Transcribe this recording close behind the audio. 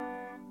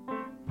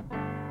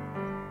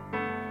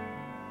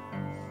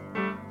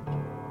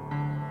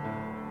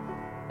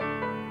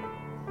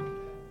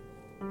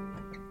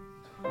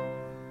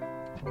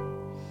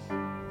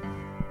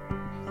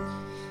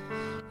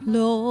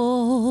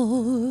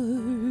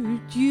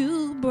Lord,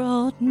 you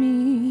brought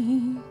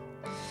me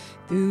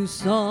through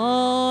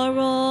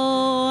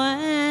sorrow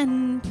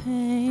and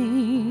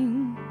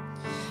pain.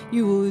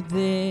 You were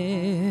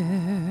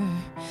there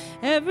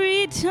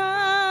every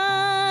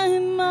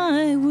time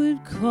I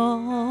would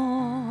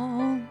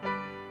call.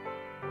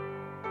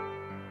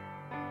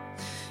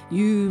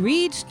 You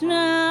reached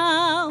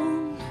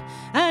down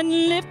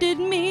and lifted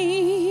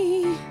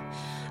me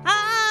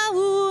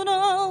out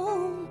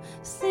of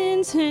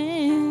sin's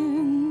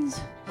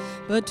hands.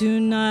 But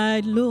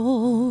tonight,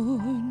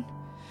 Lord,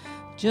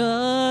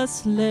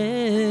 just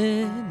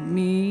let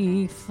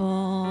me fall.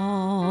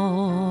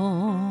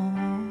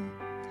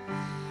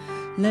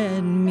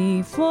 Let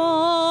me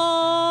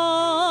fall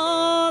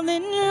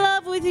in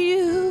love with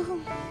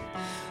you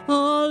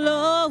all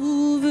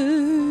over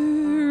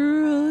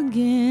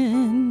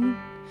again.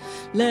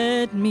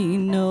 Let me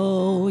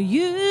know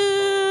you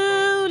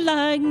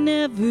like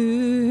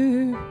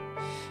never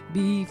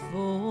before.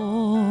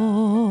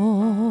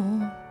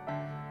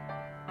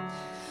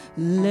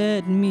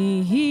 Let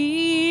me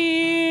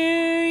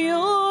hear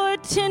your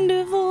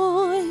tender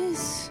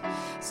voice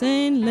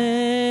saying,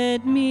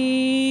 let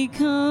me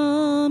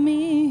come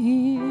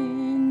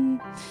in,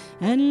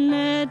 and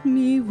let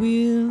me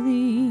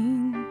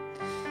willingly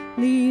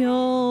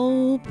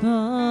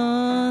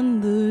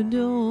open the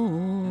door.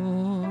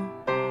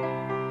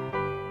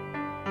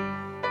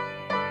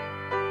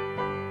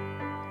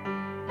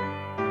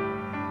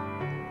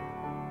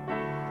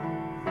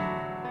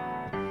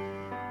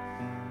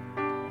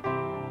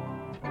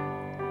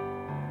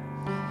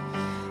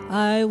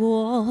 I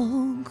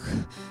walk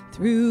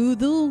through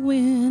the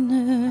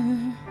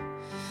winter,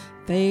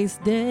 face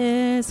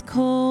death's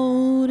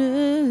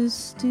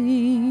coldest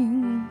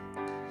sting,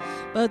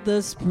 but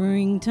the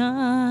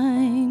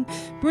springtime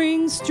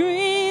brings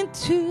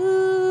strength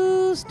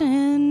to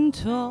stand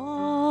tall.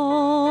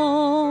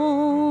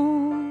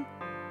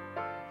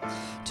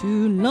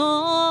 Too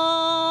long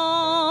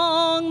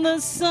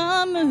the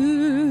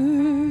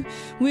summer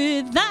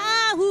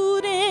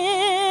without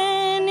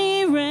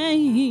any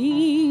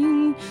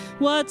rain.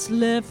 What's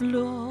left,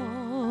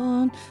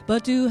 Lord,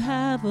 but to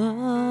have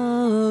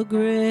a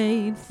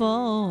great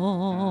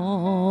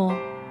fall?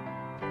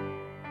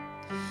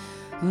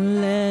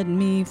 Let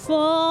me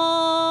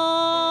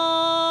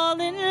fall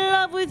in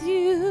love with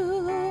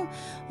you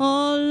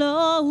all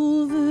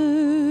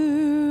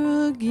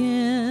over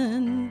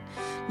again.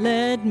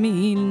 Let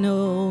me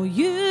know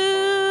you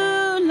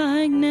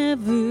like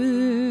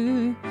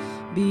never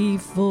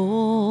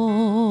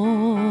before.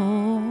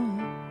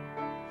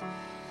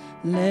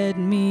 Let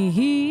me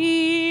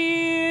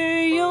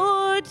hear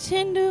your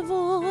tender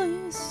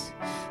voice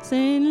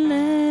saying,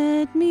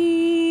 let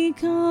me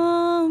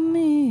come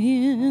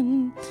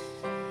in,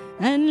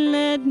 and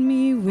let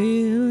me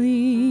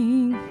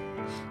willingly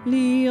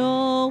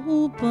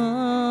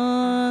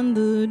open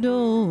the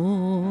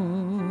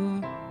door.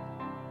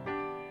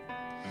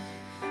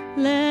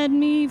 Let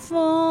me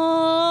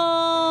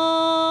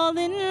fall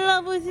in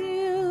love with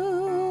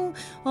you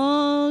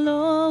all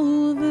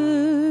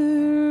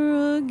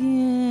over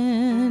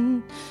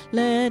again.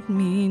 Let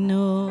me know